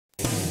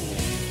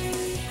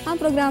Ang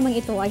programang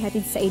ito ay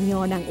hatid sa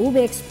inyo ng UB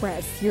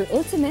Express, your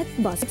ultimate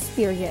bus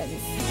experience.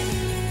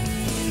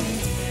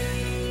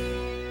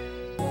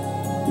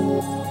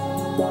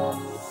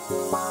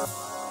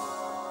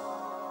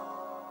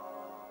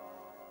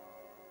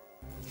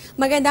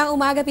 Magandang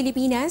umaga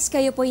Pilipinas,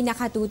 kayo po'y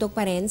nakatutok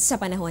pa rin sa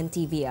Panahon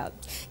TV.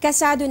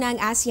 Kasado na ang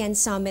ASEAN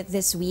Summit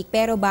this week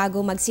pero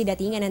bago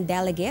magsidatingan ng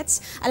delegates,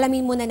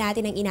 alamin muna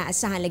natin ang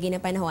inaasahan lagi ng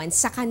panahon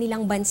sa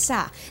kanilang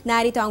bansa.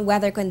 Narito ang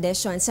weather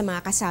conditions sa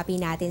mga kasapi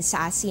natin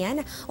sa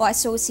ASEAN o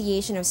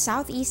Association of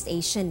Southeast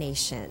Asian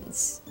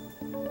Nations.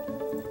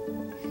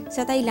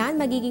 Sa Thailand,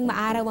 magiging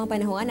maaraw ang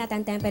panahon at ang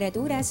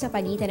temperatura sa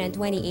pagitan ng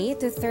 28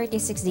 to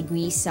 36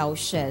 degrees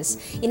Celsius.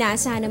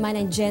 Inaasahan naman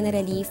ang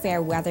generally fair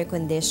weather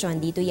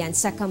condition dito yan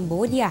sa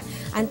Cambodia.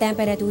 Ang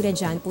temperatura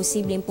dyan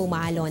posibleng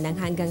pumalo ng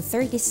hanggang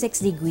 36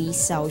 degrees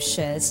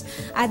Celsius.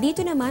 At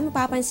dito naman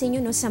mapapansin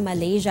nyo sa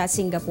Malaysia,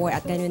 Singapore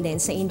at ganun din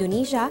sa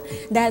Indonesia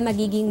dahil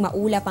magiging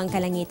maulap ang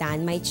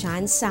kalangitan, may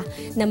tsansa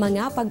na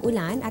mga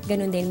pag-ulan at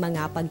ganun din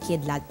mga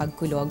pagkidlat,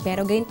 pagkulog.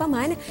 Pero gayon pa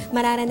man,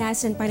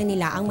 mararanasan pa rin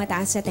nila ang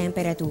mataas na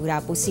temperatura.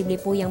 Posible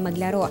po yung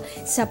maglaro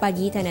sa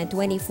pagitan ng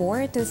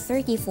 24 to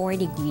 34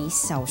 degrees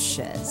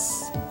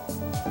Celsius.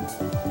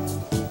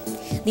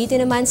 Dito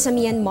naman sa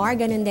Myanmar,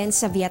 ganun din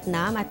sa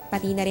Vietnam at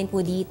pati na rin po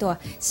dito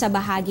sa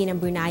bahagi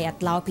ng Brunei at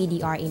Lao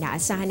PDR.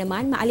 Inaasahan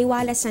naman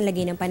maaliwalas ang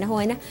lagay ng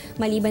panahon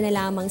maliban na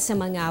lamang sa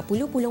mga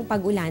pulupulong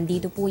pag-ulan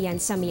dito po yan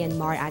sa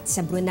Myanmar at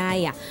sa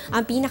Brunei.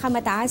 Ang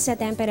pinakamataas sa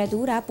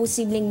temperatura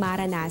posibleng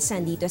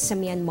maranasan dito sa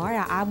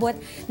Myanmar aabot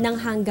ng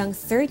hanggang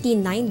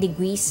 39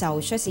 degrees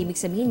Celsius. Ibig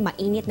sabihin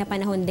mainit na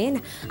panahon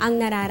din ang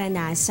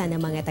nararanasan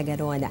ng mga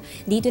taga roon.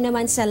 Dito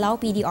naman sa Lao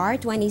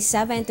PDR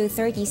 27 to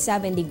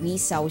 37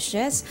 degrees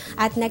Celsius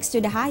at next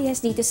to the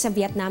highest dito sa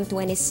Vietnam,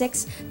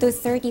 26 to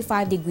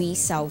 35 degrees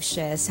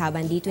Celsius.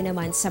 Habang dito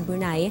naman sa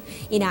Brunei,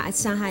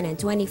 inaasahan ng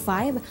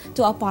 25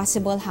 to a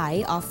possible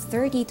high of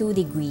 32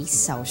 degrees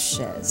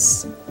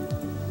Celsius.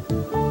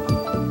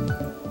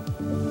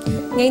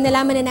 Ngayon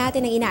nalaman na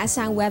natin ang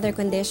inaasahang weather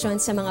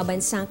conditions sa mga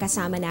bansang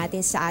kasama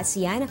natin sa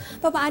ASEAN.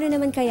 Papaano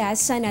naman kaya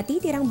sa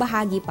natitirang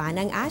bahagi pa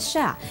ng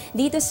Asia?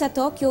 Dito sa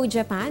Tokyo,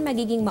 Japan,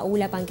 magiging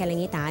maulap ang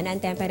kalangitan. Ang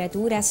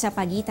temperatura sa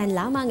pagitan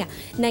lamang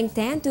ng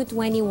 10 to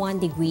 21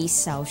 degrees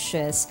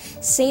Celsius.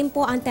 Same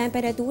po ang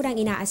temperaturang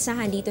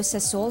inaasahan dito sa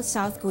Seoul,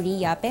 South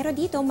Korea. Pero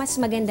dito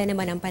mas maganda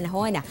naman ang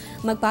panahon.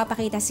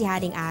 Magpapakita si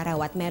haring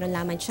araw at meron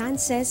lamang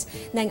chances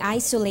ng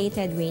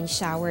isolated rain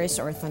showers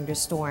or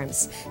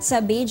thunderstorms. Sa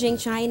Beijing,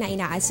 China,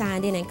 inaasahan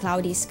din ang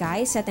cloudy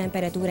skies sa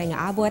temperatura ng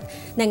abot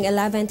ng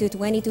 11 to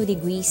 22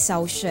 degrees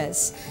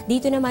Celsius.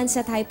 Dito naman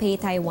sa Taipei,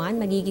 Taiwan,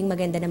 magiging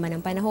maganda naman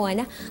ang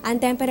panahon. Ang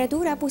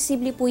temperatura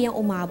posible po yung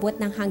umabot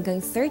ng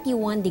hanggang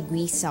 31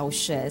 degrees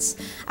Celsius.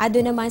 At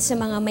doon naman sa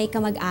mga may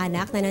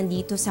kamag-anak na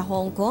nandito sa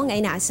Hong Kong,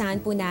 ay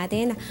inaasahan po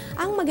natin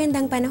ang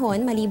magandang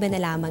panahon maliban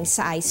na lamang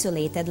sa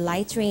isolated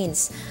light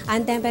rains.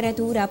 Ang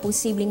temperatura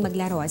posibleng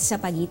maglaro sa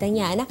pagitan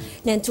niyan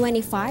ng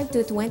 25 to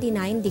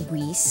 29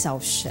 degrees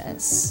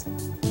Celsius.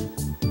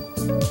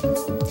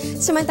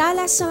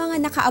 Samantala sa mga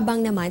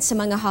nakaabang naman sa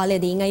mga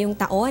holiday ngayong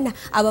taon,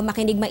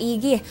 makinig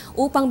maigi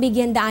upang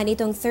bigyan daan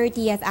itong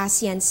 30th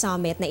ASEAN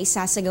Summit na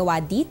isasagawa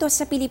dito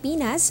sa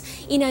Pilipinas.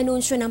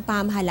 Inanunsyo ng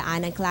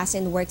pamahalaan ang class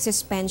and work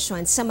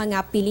suspension sa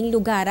mga piling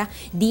lugar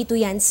dito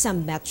yan sa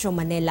Metro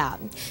Manila.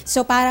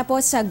 So para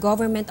po sa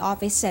government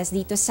offices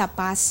dito sa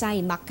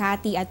Pasay,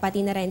 Makati at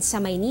pati na rin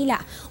sa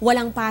Maynila,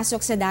 walang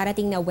pasok sa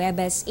darating na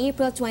Huwebes,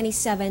 April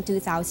 27,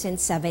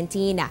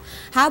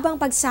 2017. Habang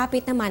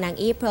pagsapit naman ang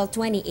April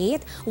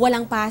 28,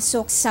 walang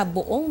pasok sa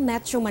buong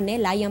Metro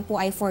Manila. Yan po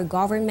ay for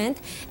government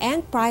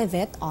and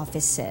private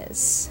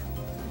offices.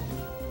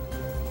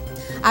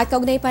 At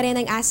kaugnay pa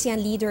rin ang ASEAN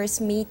Leaders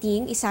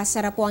Meeting,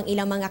 isasara po ang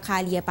ilang mga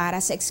kalye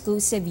para sa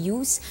exclusive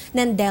use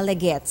ng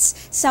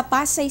delegates. Sa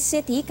Pasay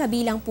City,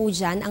 kabilang po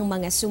dyan ang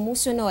mga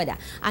sumusunod.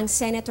 Ang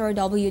Senator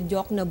W.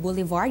 Diokno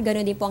Boulevard,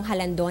 ganoon din po ang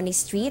Halandoni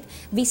Street,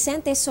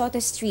 Vicente Soto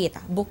Street,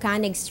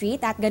 Bucanig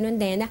Street at ganoon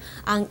din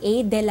ang A.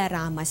 De la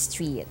Rama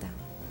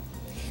Street.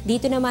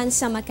 Dito naman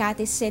sa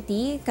Makati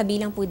City,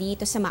 kabilang po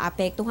dito sa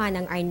maapektuhan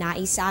ng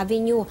Arnaiz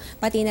Avenue,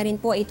 pati na rin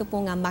po ito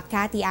pong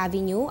Makati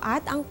Avenue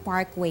at ang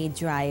Parkway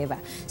Drive.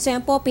 So yan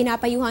po,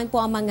 pinapayuhan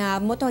po ang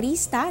mga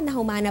motorista na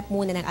humanap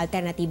muna ng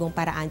alternatibong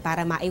paraan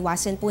para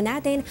maiwasan po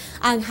natin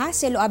ang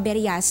hassle o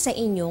aberya sa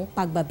inyong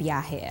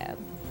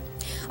pagbabiyahe.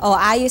 O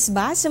ayos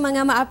ba sa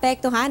mga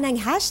maapektuhan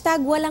ng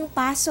hashtag walang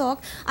pasok?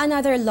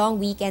 Another long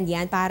weekend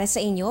yan para sa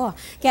inyo.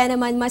 Kaya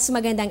naman mas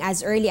magandang as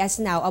early as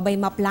now,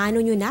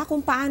 maplano nyo na kung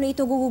paano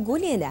ito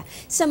gugugulin.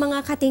 Sa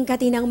mga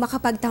kating-katinang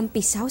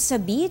makapagtampisaw sa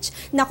beach,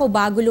 naku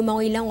bago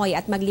lumangoy-langoy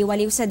at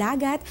magliwaliw sa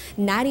dagat,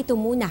 narito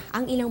muna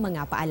ang ilang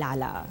mga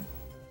paalala.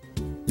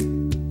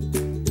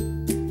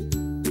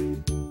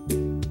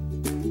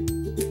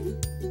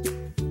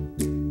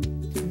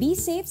 Be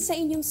safe sa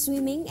inyong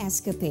swimming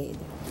escapade.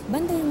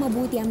 Bantayang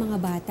mabuti ang mga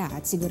bata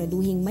at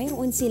siguraduhing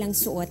mayroon silang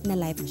suot na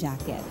life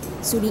jacket.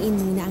 Suriin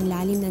muna ang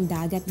lalim ng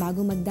dagat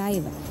bago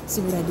mag-dive.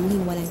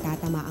 Siguraduhin walang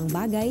tatama ang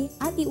bagay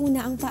at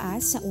iuna ang paa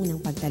sa unang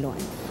pagtalon.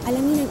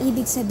 Alamin ang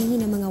ibig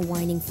sabihin ng mga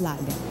warning flag.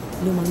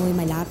 Lumangoy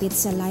malapit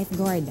sa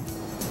lifeguard.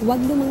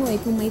 Huwag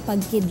lumangoy kung may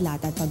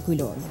pagkidlat at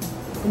pagkulog.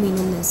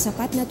 Uminom ng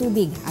sapat na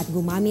tubig at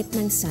gumamit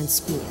ng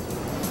sunscreen.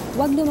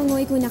 Huwag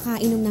lumangoy kung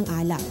nakainom ng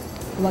alak.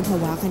 Huwag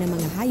hawakan ng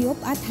mga hayop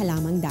at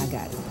halamang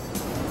dagat.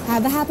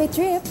 Have a happy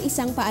trip!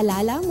 Isang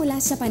paalala mula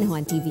sa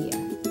Panahon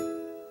TV.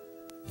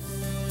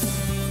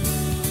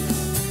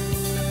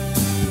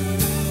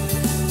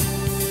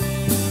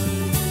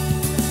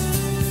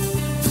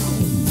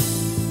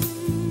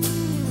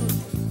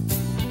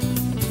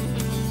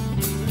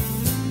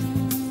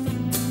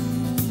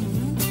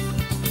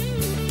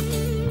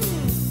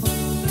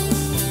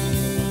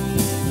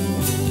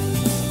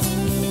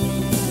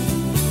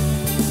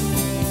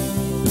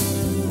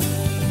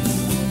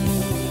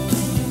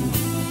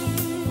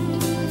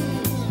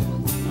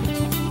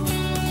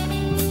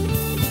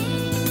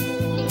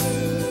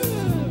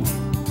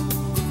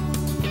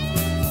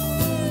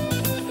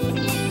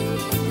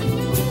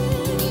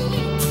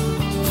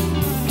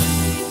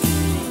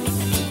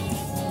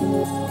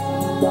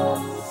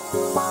 Wow.